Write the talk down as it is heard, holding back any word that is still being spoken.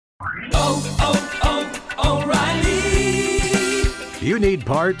O'Reilly. You need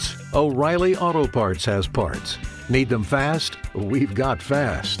parts? O'Reilly Auto Parts has parts. Need them fast? We've got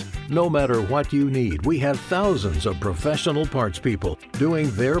fast. No matter what you need, we have thousands of professional parts people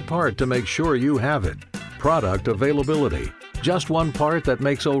doing their part to make sure you have it. Product availability. Just one part that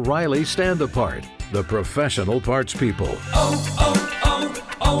makes O'Reilly stand apart. The professional parts people.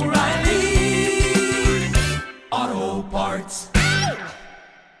 O'Reilly Auto Parts.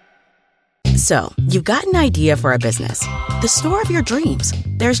 So, you've got an idea for a business. The store of your dreams.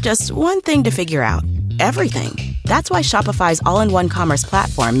 There's just one thing to figure out. Everything. That's why Shopify's all-in-one commerce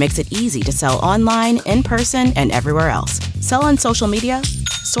platform makes it easy to sell online, in person, and everywhere else. Sell on social media.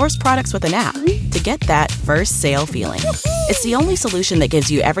 Source products with an app to get that first sale feeling. It's the only solution that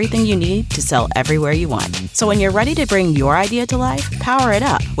gives you everything you need to sell everywhere you want. So when you're ready to bring your idea to life, power it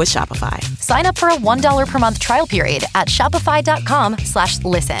up with Shopify. Sign up for a $1 per month trial period at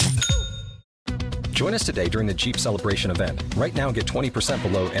shopify.com/listen. Join us today during the Jeep Celebration event. Right now, get 20%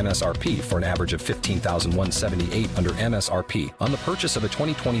 below MSRP for an average of $15,178 under MSRP on the purchase of a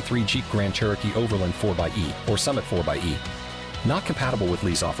 2023 Jeep Grand Cherokee Overland 4xE or Summit 4xE. Not compatible with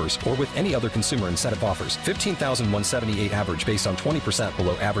lease offers or with any other consumer incentive offers. $15,178 average based on 20%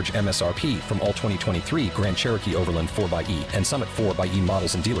 below average MSRP from all 2023 Grand Cherokee Overland 4xE and Summit 4xE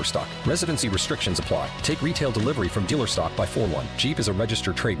models in dealer stock. Residency restrictions apply. Take retail delivery from dealer stock by 4/1. Jeep is a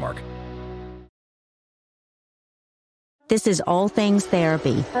registered trademark. This is All Things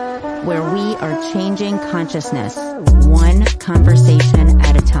Therapy, where we are changing consciousness one conversation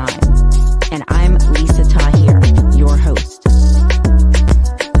at a time. And I'm Lisa Tahir, your host.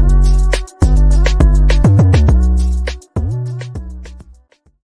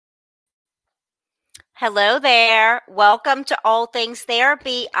 Hello there. Welcome to All Things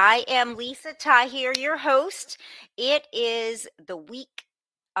Therapy. I am Lisa Tahir, your host. It is the week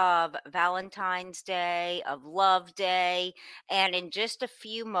of Valentine's Day, of Love Day, and in just a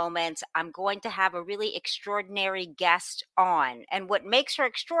few moments, I'm going to have a really extraordinary guest on. And what makes her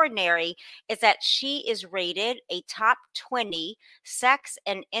extraordinary is that she is rated a top 20 sex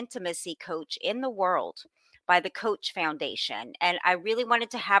and intimacy coach in the world by the Coach Foundation. And I really wanted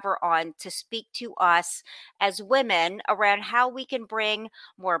to have her on to speak to us as women around how we can bring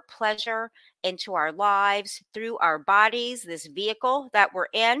more pleasure into our lives through our bodies, this vehicle that we're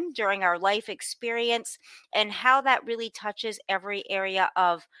in during our life experience, and how that really touches every area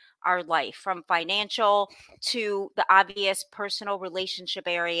of our life, from financial to the obvious personal relationship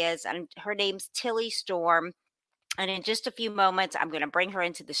areas. And her name's Tilly Storm. And in just a few moments, I'm going to bring her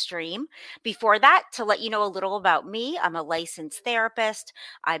into the stream. Before that, to let you know a little about me, I'm a licensed therapist.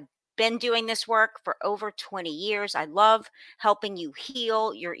 I've been doing this work for over 20 years. I love helping you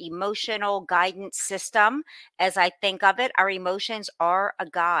heal your emotional guidance system. As I think of it, our emotions are a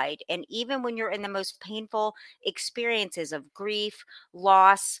guide. And even when you're in the most painful experiences of grief,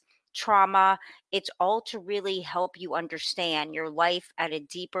 loss, trauma, it's all to really help you understand your life at a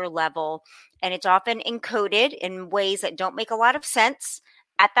deeper level. And it's often encoded in ways that don't make a lot of sense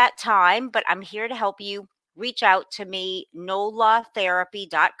at that time, but I'm here to help you. Reach out to me,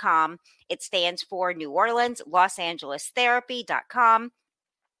 nolatherapy.com. It stands for New Orleans, Los Angeles Therapy.com.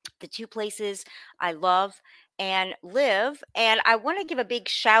 The two places I love and live. And I want to give a big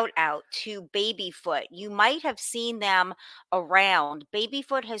shout out to Babyfoot. You might have seen them around.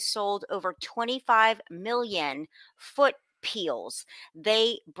 Babyfoot has sold over 25 million foot peels.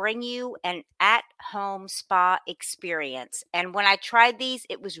 They bring you an at-home spa experience. And when I tried these,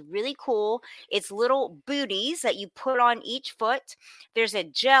 it was really cool. It's little booties that you put on each foot. There's a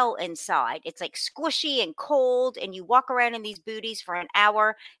gel inside. It's like squishy and cold, and you walk around in these booties for an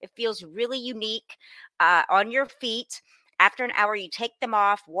hour. It feels really unique on your feet. After an hour, you take them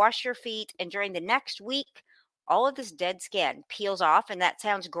off, wash your feet, and during the next week, all of this dead skin peels off. And that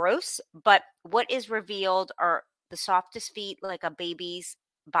sounds gross, but what is revealed are the softest feet, like a baby's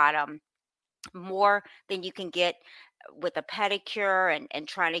bottom, more than you can get with a pedicure and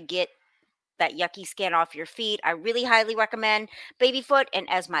trying to get that yucky skin off your feet. I really highly recommend Babyfoot. And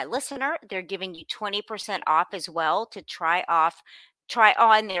as my listener, they're giving you 20% off as well to try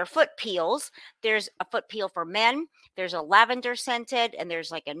on their foot peels. There's a foot peel for men. There's a lavender scented, and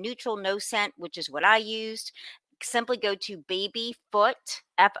there's like a neutral no scent, which is what I used. Simply go to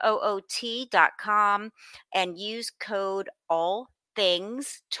babyfoot.com and use code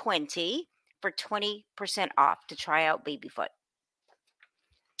ALLTHINGS20 for 20% off to try out Babyfoot.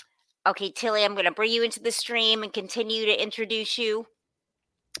 Okay, Tilly, I'm going to bring you into the stream and continue to introduce you.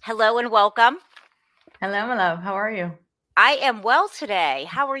 Hello and welcome. Hello. How are you? I am well today.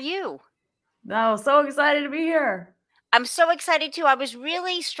 How are you? Oh, so excited to be here. I'm so excited too. I was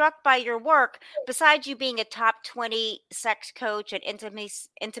really struck by your work. Besides you being a top 20 sex coach and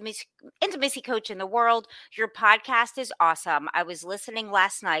intimacy coach in the world, your podcast is awesome. I was listening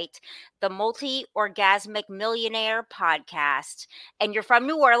last night, the Multi Orgasmic Millionaire podcast, and you're from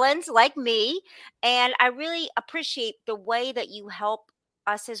New Orleans like me. And I really appreciate the way that you help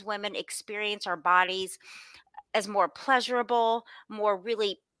us as women experience our bodies as more pleasurable, more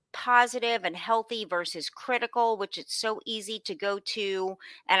really positive and healthy versus critical, which it's so easy to go to.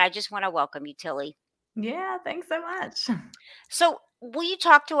 And I just want to welcome you, Tilly. Yeah, thanks so much. So, will you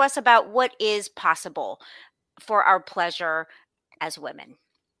talk to us about what is possible for our pleasure as women?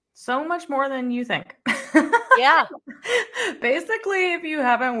 So much more than you think. Yeah. Basically, if you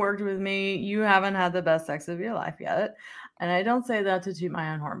haven't worked with me, you haven't had the best sex of your life yet. And I don't say that to toot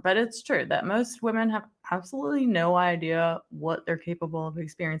my own horn, but it's true that most women have absolutely no idea what they're capable of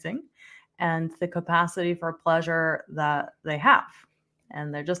experiencing and the capacity for pleasure that they have.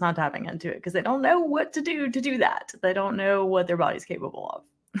 And they're just not tapping into it because they don't know what to do that. They don't know what their body's capable of.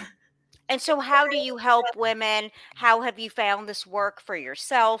 And so, how do you help women? How have you found this work for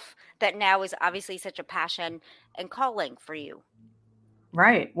yourself that now is obviously such a passion and calling for you?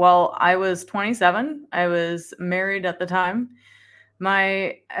 Right. Well, I was 27. I was married at the time.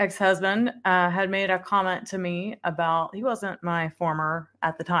 My ex-husband had made a comment to me about, he wasn't my former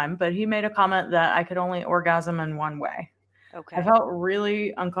at the time, but he made a comment that I could only orgasm in one way. Okay. I felt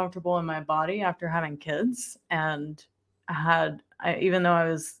really uncomfortable in my body after having kids. And even though I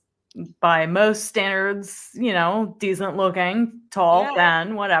was by most standards, decent looking, tall,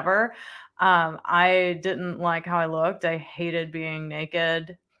 thin, whatever, I didn't like how I looked. I hated being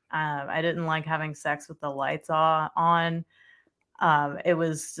naked. I didn't like having sex with the lights on. It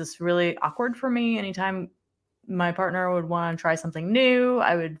was just really awkward for me. Anytime my partner would want to try something new,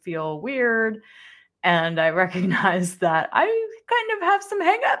 I would feel weird. And I recognized that I kind of have some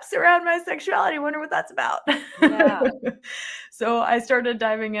hangups around my sexuality. Wonder what that's about. Yeah. So I started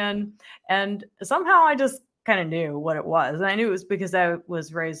diving in, and somehow I just kind of knew what it was. And I knew it was because I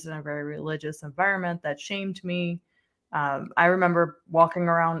was raised in a very religious environment that shamed me. I remember walking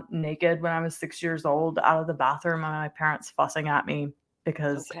around naked when I was 6 years old out of the bathroom and my parents fussing at me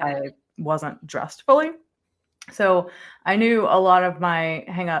because I wasn't dressed fully. So I knew a lot of my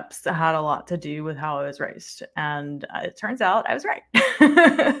hangups had a lot to do with how I was raised. And it turns out I was right.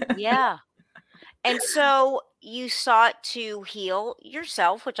 Yeah. And so you sought to heal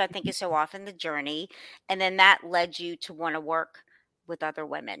yourself, which I think is so often the journey. And then that led you to want to work with other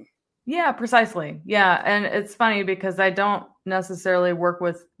women. Yeah, precisely. Yeah. And it's funny because I don't necessarily work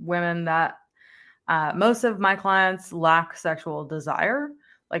with women that most of my clients lack sexual desire.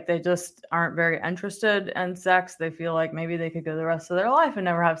 Like they just aren't very interested in sex. They feel like maybe they could go the rest of their life and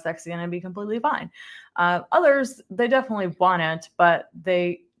never have sex again and be completely fine. Others, they definitely want it, but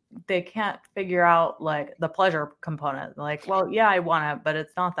they can't figure out like the pleasure component. Like, well, yeah, I want it, but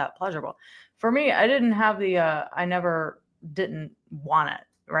it's not that pleasurable. For me, I didn't have I never didn't want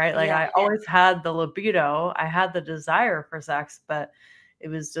it, right? Like I always had the libido. I had the desire for sex, but it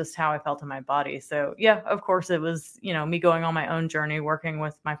was just how I felt in my body. So yeah, of course it was, me going on my own journey, working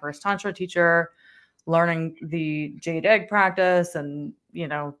with my first Tantra teacher, learning the jade egg practice and,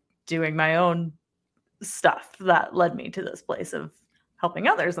 doing my own stuff that led me to this place of helping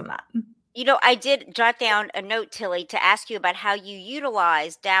others in that. I did jot down a note, Tilly, to ask you about how you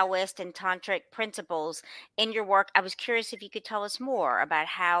utilize Taoist and Tantric principles in your work. I was curious if you could tell us more about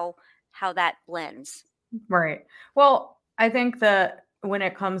how that blends. Right. Well, I think that when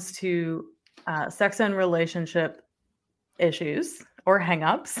it comes to sex and relationship issues or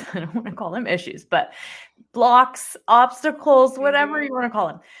hangups, I don't want to call them issues, but blocks, obstacles, whatever you want to call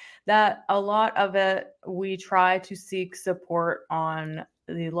them, that a lot of it, we try to seek support on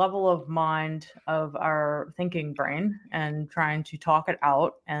the level of mind of our thinking brain and trying to talk it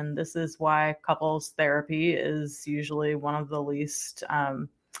out. And this is why couples therapy is usually one of the least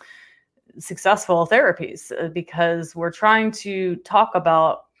successful therapies, because we're trying to talk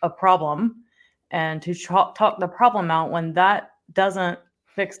about a problem and to talk the problem out when that doesn't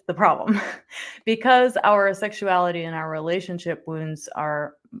fix the problem. Because our sexuality and our relationship wounds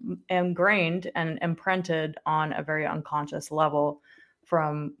are ingrained and imprinted on a very unconscious level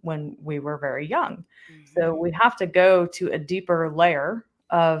from when we were very young. So we have to go to a deeper layer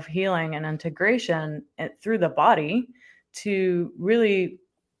of healing and integration through the body to really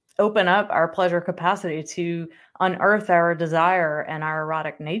open up our pleasure capacity, to unearth our desire and our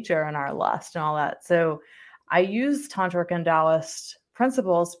erotic nature and our lust and all that. So I use Tantric and Taoist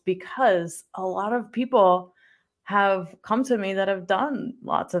principles because a lot of people have come to me that have done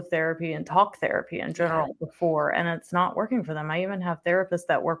lots of therapy and talk therapy in general before, and it's not working for them. I even have therapists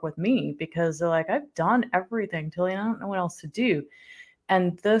that work with me because they're like, I've done everything, Tilly, and I don't know what else to do.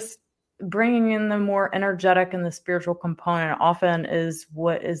 And this bringing in the more energetic and the spiritual component often is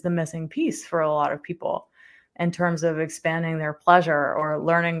what is the missing piece for a lot of people in terms of expanding their pleasure or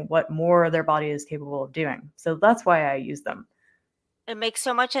learning what more their body is capable of doing. So that's why I use them. It makes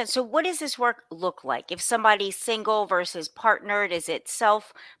so much sense. So what does this work look like? If somebody's single versus partnered, is it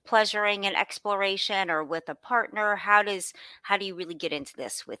self-pleasuring and exploration, or with a partner? How do you really get into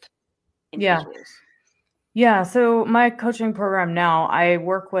this with individuals? Yeah. So my coaching program now, I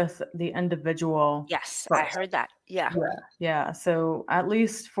work with the individual. Yes, first. I heard that. Yeah. So at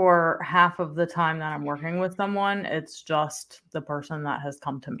least for half of the time that I'm working with someone, it's just the person that has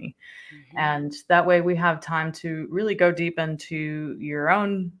come to me. Mm-hmm. And that way we have time to really go deep into your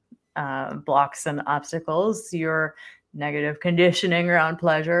own blocks and obstacles, your negative conditioning around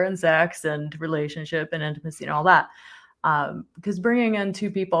pleasure and sex and relationship and intimacy and all that. Because bringing in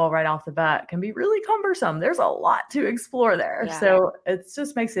two people right off the bat can be really cumbersome. There's a lot to explore there. Yeah. So it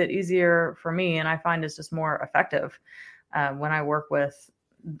just makes it easier for me. And I find it's just more effective when I work with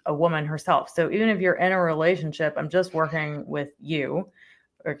a woman herself. So even if you're in a relationship, I'm just working with you,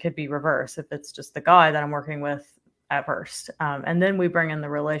 or it could be reverse if it's just the guy that I'm working with at first. And then we bring in the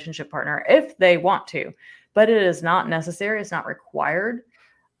relationship partner if they want to, but it is not necessary. It's not required.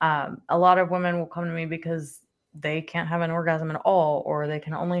 A lot of women will come to me because they can't have an orgasm at all, or they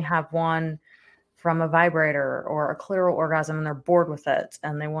can only have one from a vibrator or a clitoral orgasm, and they're bored with it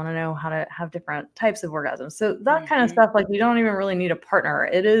and they want to know how to have different types of orgasms. So that kind of stuff, like, you don't even really need a partner.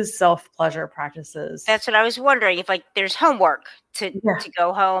 It is self-pleasure practices. That's what I was wondering, if like there's homework to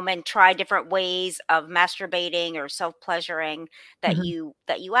go home and try different ways of masturbating or self-pleasuring that you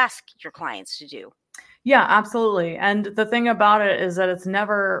ask your clients to do. Yeah, absolutely. And the thing about it is that it's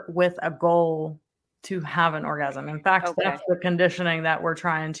never with a goal to have an orgasm. In fact, that's the conditioning that we're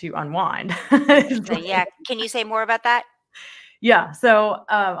trying to unwind. So, yeah. Can you say more about that? Yeah. So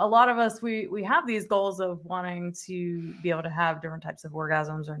a lot of us, we have these goals of wanting to be able to have different types of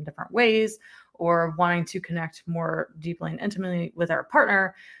orgasms or in different ways, or wanting to connect more deeply and intimately with our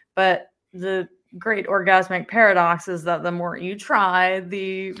partner. But the great orgasmic paradox is that the more you try,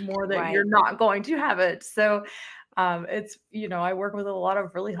 the more that you're not going to have it. So it's, I work with a lot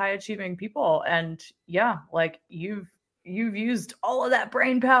of really high achieving people, and like you've used all of that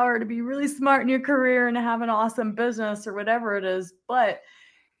brain power to be really smart in your career and to have an awesome business or whatever it is. But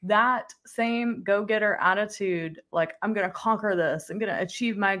that same go-getter attitude, like, I'm going to conquer this, I'm going to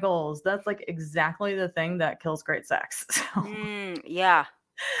achieve my goals, that's like exactly the thing that kills great sex. So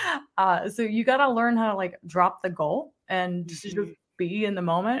you got to learn how to like drop the goal and just be in the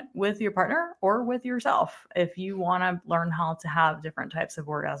moment with your partner or with yourself if you want to learn how to have different types of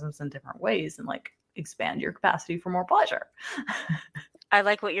orgasms in different ways and like expand your capacity for more pleasure. I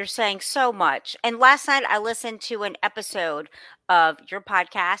like what you're saying so much. And last night I listened to an episode of your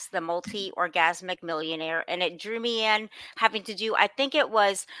podcast, The Multi-Orgasmic Millionaire, and it drew me in, having to do, I think it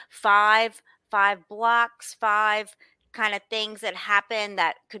was five blocks, 5 kind of things that happen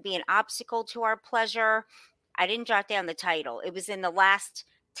that could be an obstacle to our pleasure. I didn't jot down the title. It was in the last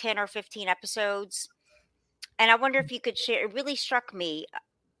 10 or 15 episodes. And I wonder if you could share. It really struck me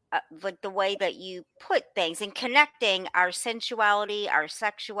like the way that you put things and connecting our sensuality, our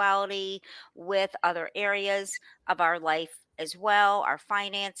sexuality with other areas of our life as well, our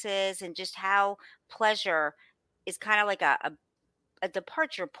finances, and just how pleasure is kind of like a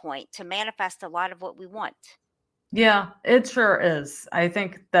departure point to manifest a lot of what we want. Yeah, it sure is. I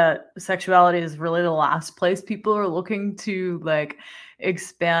think that sexuality is really the last place people are looking to like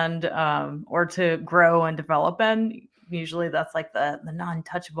expand or to grow and develop in. Usually that's like the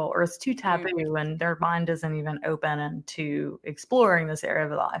non-touchable, or it's too taboo and their mind isn't even open into exploring this area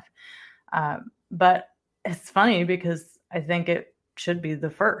of life. But it's funny because I think it should be the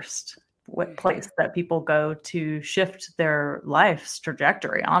first place that people go to shift their life's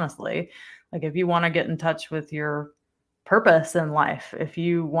trajectory, honestly. Like, if you want to get in touch with your purpose in life, if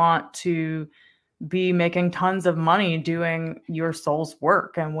you want to be making tons of money doing your soul's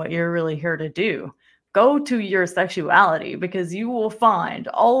work and what you're really here to do, go to your sexuality, because you will find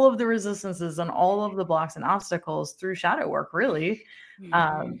all of the resistances and all of the blocks and obstacles through shadow work, really,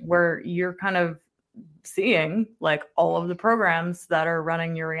 where you're kind of seeing like all of the programs that are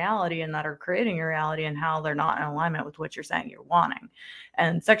running your reality and that are creating your reality and how they're not in alignment with what you're saying you're wanting.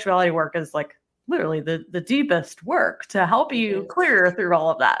 And sexuality work is like literally the deepest work to help you clear through all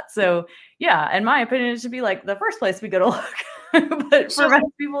of that. So yeah, in my opinion, it should be like the first place we go to look. but for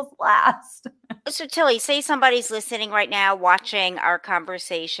most people's last. So Tilly, say somebody's listening right now, watching our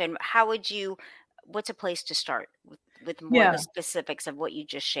conversation. What's a place to start with more of the specifics of what you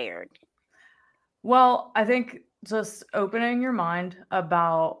just shared? Well, I think just opening your mind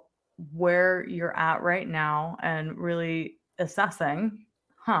about where you're at right now and really assessing,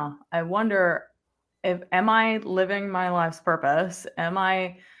 I wonder am I living my life's purpose? Am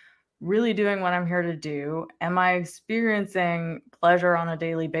I really doing what I'm here to do? Am I experiencing pleasure on a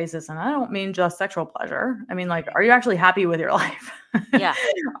daily basis? And I don't mean just sexual pleasure. I mean, like, are you actually happy with your life? Yeah.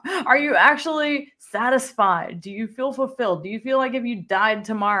 Are you actually satisfied? Do you feel fulfilled? Do you feel like if you died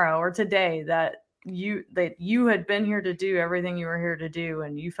tomorrow or today that you had been here to do everything you were here to do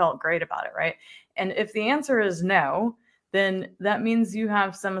and you felt great about it, right? And if the answer is no, then that means you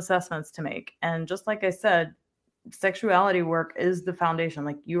have some assessments to make. And just like I said, sexuality work is the foundation.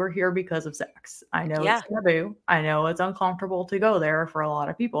 Like, you are here because of sex. I know it's taboo. I know it's uncomfortable to go there for a lot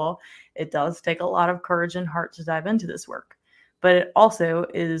of people. It does take a lot of courage and heart to dive into this work, but it also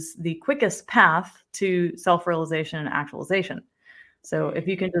is the quickest path to self-realization and actualization. So if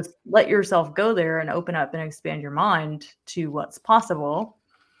you can just let yourself go there and open up and expand your mind to what's possible,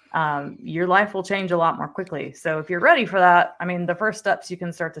 your life will change a lot more quickly. So if you're ready for that, I mean, the first steps you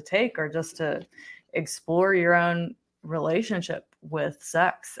can start to take are just to explore your own relationship with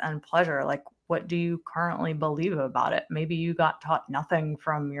sex and pleasure. Like, what do you currently believe about it? Maybe you got taught nothing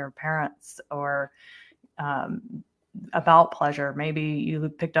from your parents or about pleasure. Maybe you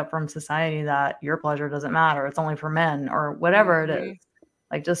picked up from society that your pleasure doesn't matter. It's only for men or whatever it is.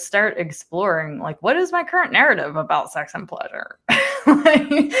 Like, just start exploring, like, what is my current narrative about sex and pleasure?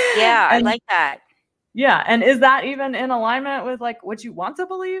 I like that. Yeah. And is that even in alignment with like what you want to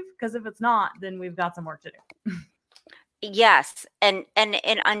believe? Because if it's not, then we've got some work to do. Yes. And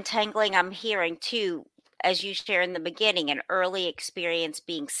in untangling, I'm hearing too, as you share in the beginning, an early experience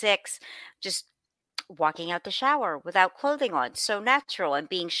being 6, just walking out the shower without clothing on, so natural, and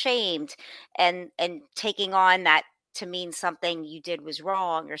being shamed and taking on that to mean something you did was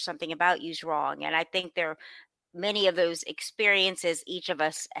wrong or something about you's wrong. And I think there are many of those experiences each of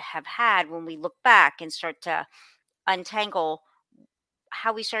us have had when we look back and start to untangle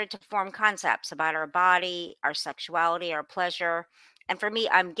how we started to form concepts about our body, our sexuality, our pleasure. And for me,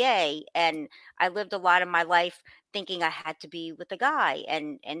 I'm gay, and I lived a lot of my life thinking I had to be with a guy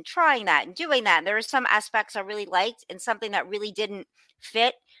and trying that and doing that. And there were some aspects I really liked and something that really didn't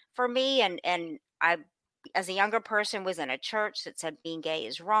fit for me. And I, as a younger person, was in a church that said being gay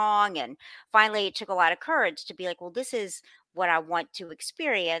is wrong. And finally, it took a lot of courage to be like, well, this is what I want to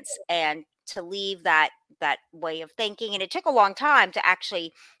experience, and to leave that way of thinking. And it took a long time to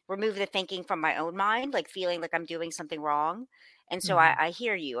actually remove the thinking from my own mind, like feeling like I'm doing something wrong. And so I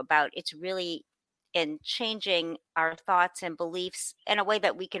hear you about it's really in changing our thoughts and beliefs in a way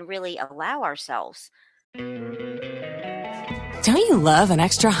that we can really allow ourselves. Don't you love an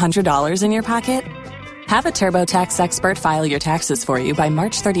extra $100 in your pocket? Have a TurboTax expert file your taxes for you by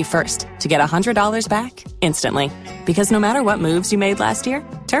March 31st to get $100 back instantly. Because no matter what moves you made last year,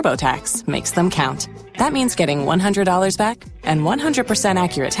 TurboTax makes them count. That means getting $100 back and 100%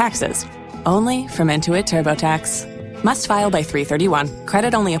 accurate taxes, only from Intuit TurboTax. Must file by 3/31.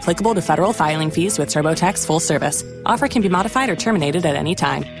 Credit only applicable to federal filing fees with TurboTax full service. Offer can be modified or terminated at any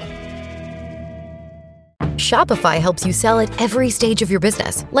time. Shopify helps you sell at every stage of your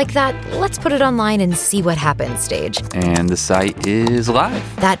business. Like that, let's put it online and see what happens stage. And the site is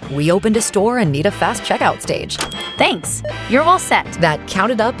live. That we opened a store and need a fast checkout stage. Thanks. You're all set. That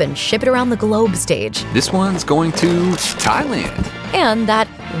count it up and ship it around the globe stage. This one's going to Thailand. And that,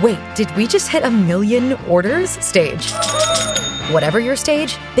 wait, did we just hit 1 million orders stage? Whatever your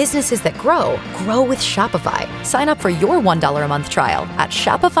stage, businesses that grow with Shopify. Sign up for your $1 a month trial at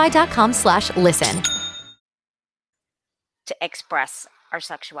shopify.com/listen. To express our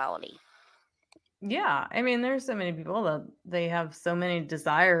sexuality. Yeah. I mean, there's so many people that they have so many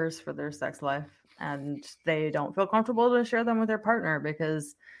desires for their sex life and they don't feel comfortable to share them with their partner,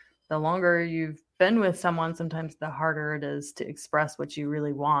 because the longer you've been with someone, sometimes the harder it is to express what you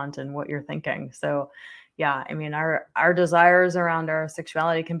really want and what you're thinking. So yeah, I mean, our desires around our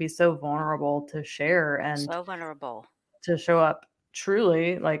sexuality can be so vulnerable to share and so vulnerable to show up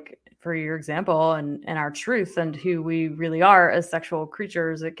truly, like for your example, and our truth and who we really are as sexual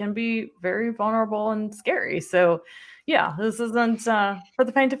creatures. It can be very vulnerable and scary. So yeah, this isn't for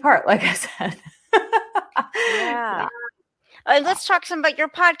the faint of heart, like I said. Yeah. Let's talk some about your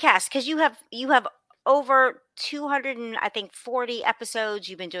podcast, because you have over 200 and I think 40 episodes.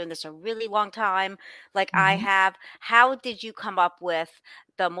 You've been doing this a really long time, like I have. How did you come up with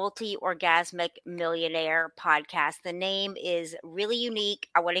the Multi-Orgasmic Millionaire podcast? The name is really unique.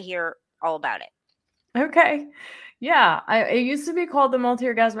 I want to hear all about it. Okay. Yeah. It used to be called the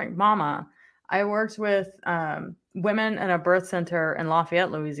Multi-Orgasmic Mama. I worked with women in a birth center in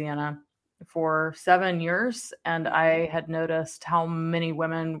Lafayette, Louisiana for 7 years. And I had noticed how many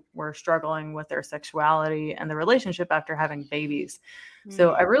women were struggling with their sexuality and the relationship after having babies.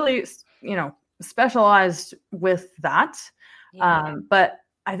 So I really, specialized with that. But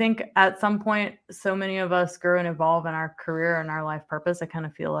I think at some point, so many of us grow and evolve in our career and our life purpose. I kind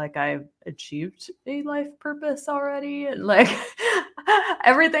of feel like I've achieved a life purpose already. Like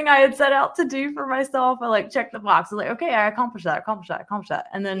everything I had set out to do for myself, I like checked the box. I was like, okay, I accomplished that.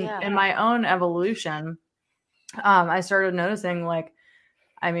 And then in my own evolution, I started noticing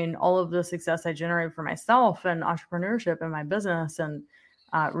all of the success I generated for myself and entrepreneurship in my business, and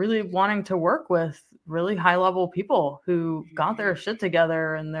really wanting to work with really high level people who got their shit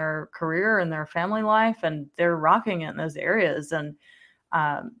together in their career and their family life, and they're rocking it in those areas.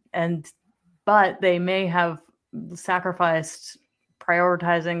 But they may have sacrificed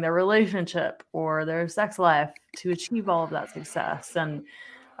prioritizing their relationship or their sex life to achieve all of that success, and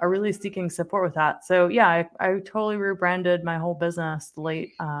are really seeking support with that. So yeah, I totally rebranded my whole business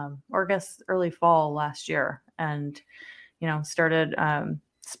late, or I guess early fall last year, and started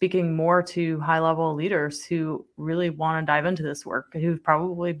speaking more to high-level leaders who really want to dive into this work, who've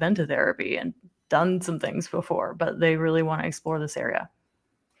probably been to therapy and done some things before, but they really want to explore this area.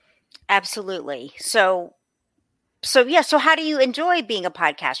 Absolutely. So how do you enjoy being a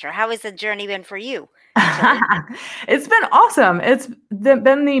podcaster? How has the journey been for you? It's been awesome. It's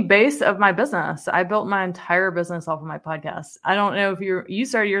been the base of my business. I built my entire business off of my podcast. I don't know if you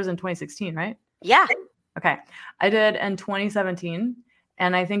started yours in 2016, right? Yeah. Okay. I did in 2017.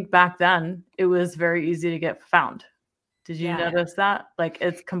 And I think back then it was very easy to get found. Did you notice that? Like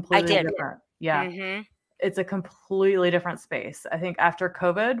it's completely different. Yeah. It's a completely different space. I think after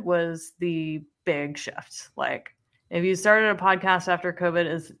COVID was the big shift. Like if you started a podcast after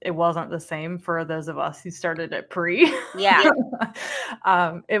COVID, it wasn't the same for those of us who started it pre. Yeah.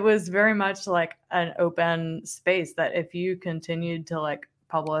 It was very much like an open space that if you continued to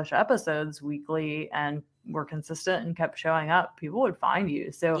publish episodes weekly and were consistent and kept showing up, people would find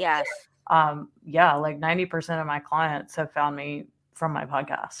you. So yes. 90% of my clients have found me from my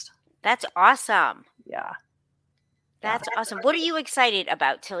podcast. That's awesome. Yeah. That's awesome. What are you excited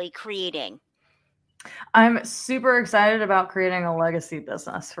about, Tilly, creating? I'm super excited about creating a legacy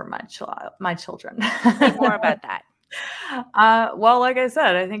business for my children. Say more about that. Well, like I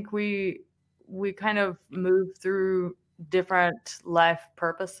said, I think we kind of move through different life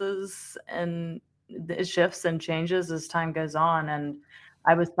purposes and it shifts and changes as time goes on. And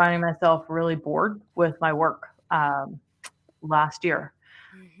I was finding myself really bored with my work last year.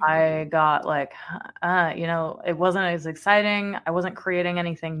 I got it wasn't as exciting. I wasn't creating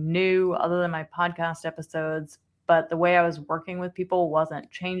anything new other than my podcast episodes, but the way I was working with people wasn't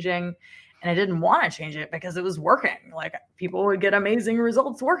changing. And I didn't want to change it because it was working. Like people would get amazing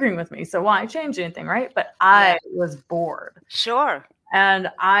results working with me. So why change anything, right? But I was bored. Sure. And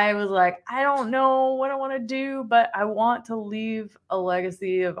I was like, I don't know what I want to do, but I want to leave a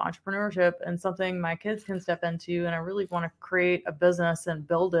legacy of entrepreneurship and something my kids can step into. And I really want to create a business and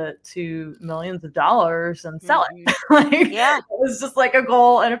build it to millions of dollars and sell it. It was just like a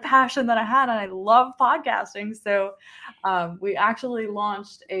goal and a passion that I had. And I love podcasting. So we actually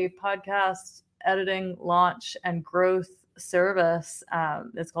launched a podcast editing, launch, and growth service.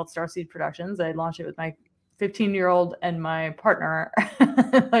 It's called Starseed Productions. I launched it with my 15-year-old and my partner.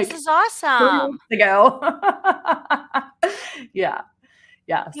 This is awesome. Ago. Yeah.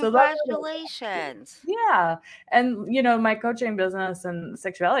 Congratulations. And my coaching business and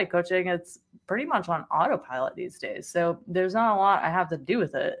sexuality coaching, it's pretty much on autopilot these days. So there's not a lot I have to do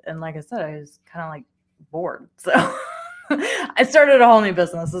with it. And like I said, I was kind of bored. So I started a whole new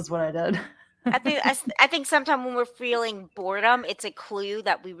business is what I did. I think sometimes when we're feeling boredom, it's a clue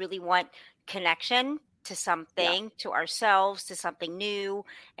that we really want connection to something, to ourselves, to something new.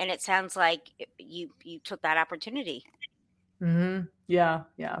 And it sounds like you took that opportunity. Yeah,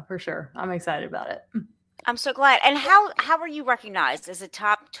 for sure. I'm excited about it. I'm so glad. And how are you recognized as a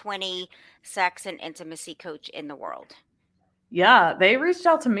top 20 sex and intimacy coach in the world? Yeah, they reached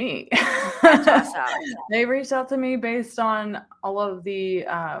out to me. That's awesome. They reached out to me based on all of the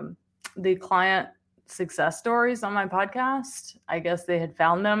client success stories on my podcast. I guess they had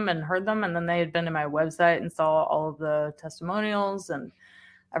found them and heard them, and then they had been to my website and saw all of the testimonials and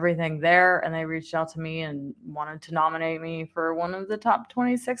everything there. And they reached out to me and wanted to nominate me for one of the top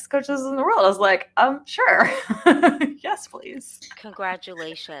 26 coaches in the world. I was like, sure. Yes, please.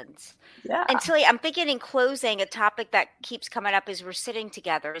 Congratulations. Yeah. And Tilly, I'm thinking in closing, a topic that keeps coming up as we're sitting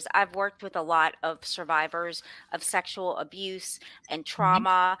together is I've worked with a lot of survivors of sexual abuse and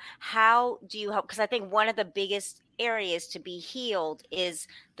trauma. How do you help? Because I think one of the biggest areas to be healed is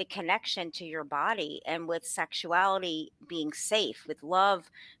the connection to your body, and with sexuality being safe, with love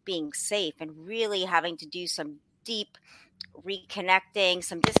being safe, and really having to do some deep reconnecting,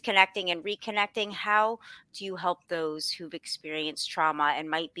 some disconnecting and reconnecting. How do you help those who've experienced trauma and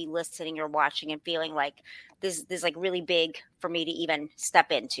might be listening or watching and feeling like this is like really big for me to even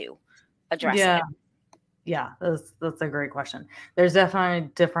step into addressing it? Yeah, that's a great question. There's definitely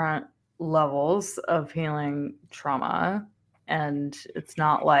different levels of healing trauma, and it's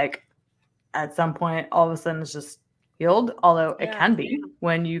not like at some point all of a sudden it's just healed, although it can be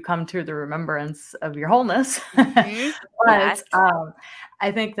when you come to the remembrance of your wholeness. But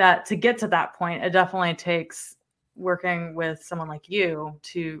I think that to get to that point, it definitely takes working with someone like you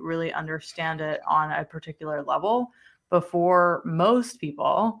to really understand it on a particular level before most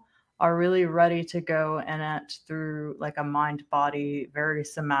people are really ready to go in it through like a mind body, very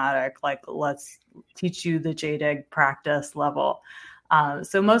somatic, like let's teach you the jade egg practice level.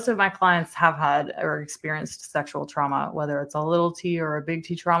 So most of my clients have had or experienced sexual trauma, whether it's a little T or a big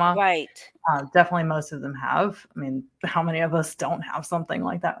T trauma. Right. Definitely most of them have. I mean, how many of us don't have something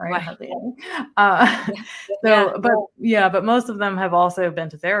like that, right? Hardly any. But most of them have also been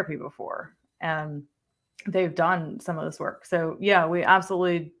to therapy before, and they've done some of this work. So yeah, we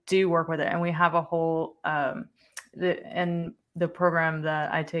absolutely do work with it. And we have a whole, in the program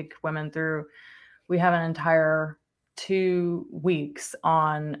that I take women through, we have an entire 2 weeks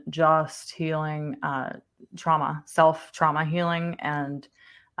on just healing trauma, self-trauma healing, and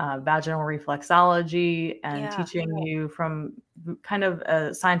vaginal reflexology, and teaching you from kind of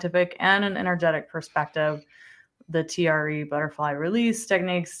a scientific and an energetic perspective, the TRE butterfly release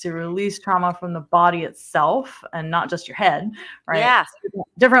techniques to release trauma from the body itself and not just your head, right? Yeah.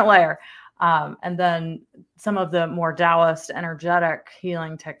 Different layer. And then some of the more Taoist energetic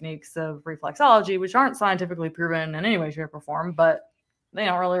healing techniques of reflexology, which aren't scientifically proven in any way, shape, or form, but they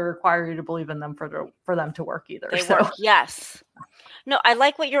don't really require you to believe in them for them to work either. They work, yes. No, I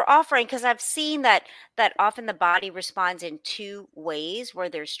like what you're offering, because I've seen that often the body responds in 2 ways where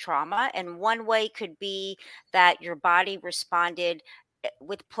there's trauma. And one way could be that your body responded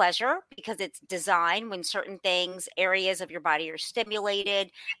with pleasure because it's designed when certain things, areas of your body are stimulated,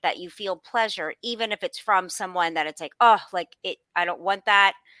 that you feel pleasure, even if it's from someone that it's like, oh, like it, I don't want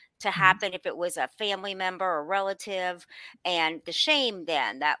that to happen. If it was a family member or relative, and the shame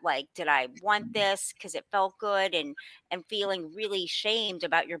then that like, did I want this because it felt good, and feeling really shamed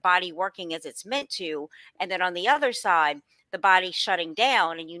about your body working as it's meant to. And then on the other side, the body shutting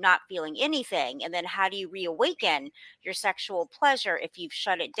down and you not feeling anything. And then how do you reawaken your sexual pleasure if you've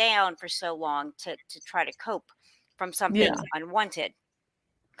shut it down for so long to try to cope from something unwanted?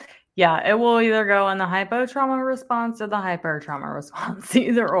 Yeah, it will either go in the hypotrauma response or the hypertrauma response,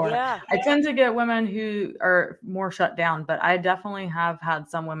 either or. I tend to get women who are more shut down, but I definitely have had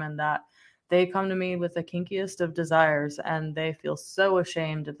some women that they come to me with the kinkiest of desires, and they feel so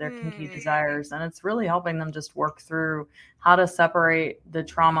ashamed of their kinky desires. And it's really helping them just work through how to separate the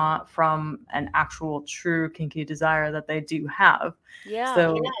trauma from an actual true kinky desire that they do have.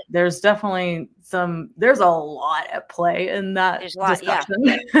 So there's definitely there's a lot at play in that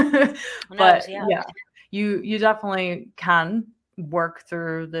discussion. But you definitely can work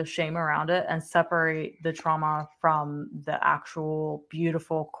through the shame around it and separate the trauma from the actual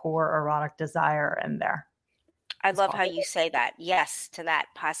beautiful core erotic desire in there. I love how you say that. Yes, to that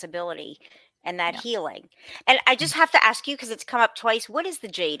possibility and that healing. And I just have to ask you, because it's come up twice, what is the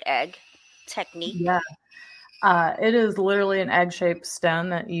jade egg technique? It is literally an egg-shaped stone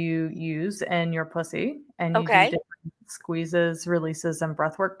that you use in your pussy, and you do different squeezes, releases, and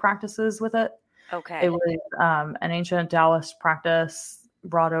breathwork practices with it. It was an ancient Taoist practice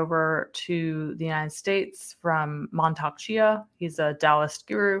brought over to the United States from Mantak Chia. He's a Taoist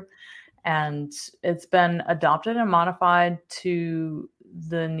guru, and it's been adopted and modified to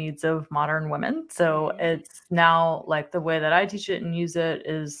the needs of modern women. So it's now like the way that I teach it and use it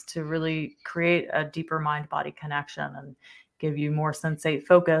is to really create a deeper mind-body connection and give you more sensate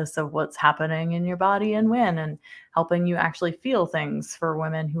focus of what's happening in your body and when, and helping you actually feel things for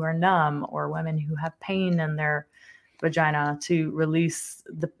women who are numb or women who have pain in their vagina, to release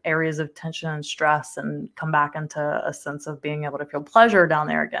the areas of tension and stress and come back into a sense of being able to feel pleasure down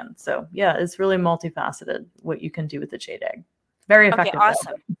there again. So yeah, it's really multifaceted what you can do with the jade egg. Very effective. Okay,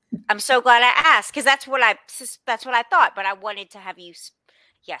 awesome. I'm so glad I asked because that's what I thought, but I wanted to have you,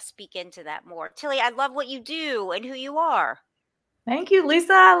 speak into that more. Tilly, I love what you do and who you are. Thank you,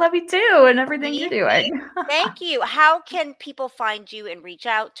 Lisa. I love you too and everything you're doing. Thank you. How can people find you and reach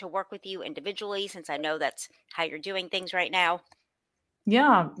out to work with you individually, since I know that's how you're doing things right now?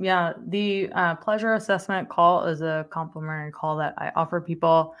 Yeah. The pleasure assessment call is a complimentary call that I offer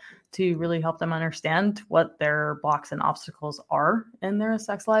people to really help them understand what their blocks and obstacles are in their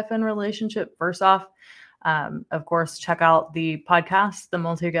sex life and relationship. First off, of course, check out the podcast, The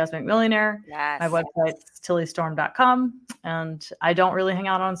Multi-Orgasmic Millionaire. Yes. My website's tillystorm.com. And I don't really hang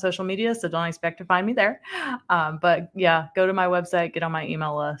out on social media, so don't expect to find me there. But yeah, go to my website, get on my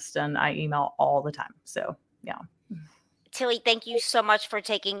email list, and I email all the time. So yeah. Tilly, thank you so much for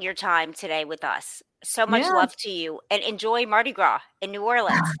taking your time today with us. So much love to you, and enjoy Mardi Gras in New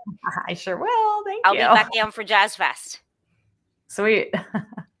Orleans. I sure will. Thank you. I'll be back down for Jazz Fest. Sweet.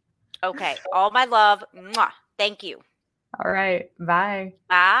 Okay. All my love. Mwah. Thank you. All right. Bye.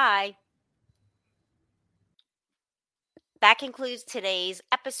 Bye. That concludes today's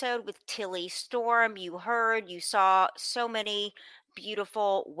episode with Tilly Storm. You saw so many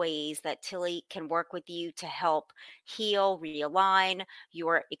beautiful ways that Tilly can work with you to help heal, realign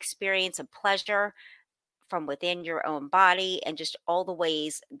your experience of pleasure from within your own body, and just all the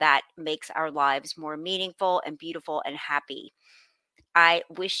ways that makes our lives more meaningful and beautiful and happy. I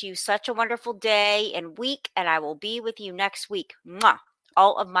wish you such a wonderful day and week, and I will be with you next week. Mwah.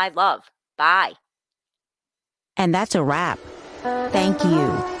 All of my love. Bye. And that's a wrap. Thank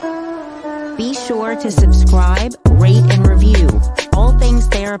you. Be sure to subscribe, rate, and review All Things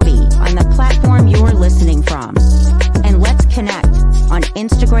Therapy on the platform you're listening from. And let's connect on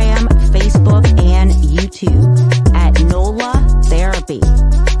Instagram, Facebook, and YouTube at NOLA Therapy,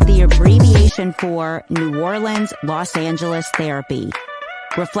 the abbreviation for New Orleans, Los Angeles Therapy,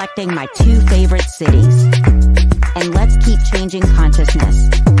 reflecting my two favorite cities. And let's keep changing consciousness,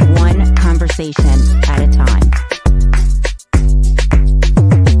 one conversation at a time.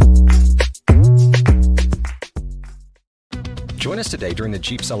 Join us today during the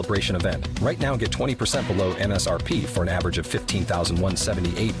Jeep Celebration event. Right now, get 20% below MSRP for an average of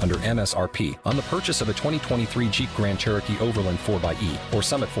 $15,178 under MSRP on the purchase of a 2023 Jeep Grand Cherokee Overland 4xE or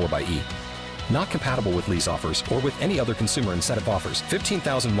Summit 4xE. Not compatible with lease offers or with any other consumer incentive offers.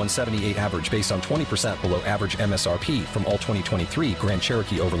 $15,178 average based on 20% below average MSRP from all 2023 Grand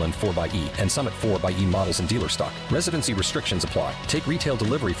Cherokee Overland 4xE and Summit 4xE models in dealer stock. Residency restrictions apply. Take retail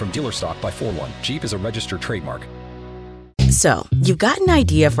delivery from dealer stock by 4/1. Jeep is a registered trademark. So, you've got an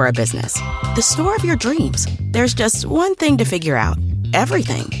idea for a business. The store of your dreams. There's just one thing to figure out.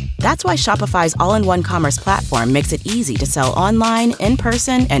 Everything. That's why Shopify's all-in-one commerce platform makes it easy to sell online, in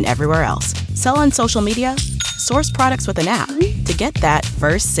person, and everywhere else. Sell on social media, source products with an app to get that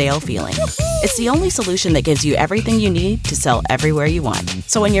first sale feeling. It's the only solution that gives you everything you need to sell everywhere you want.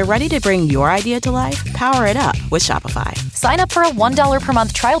 So when you're ready to bring your idea to life, power it up with Shopify. Sign up for a $1 per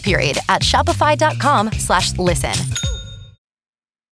month trial period at shopify.com/listen.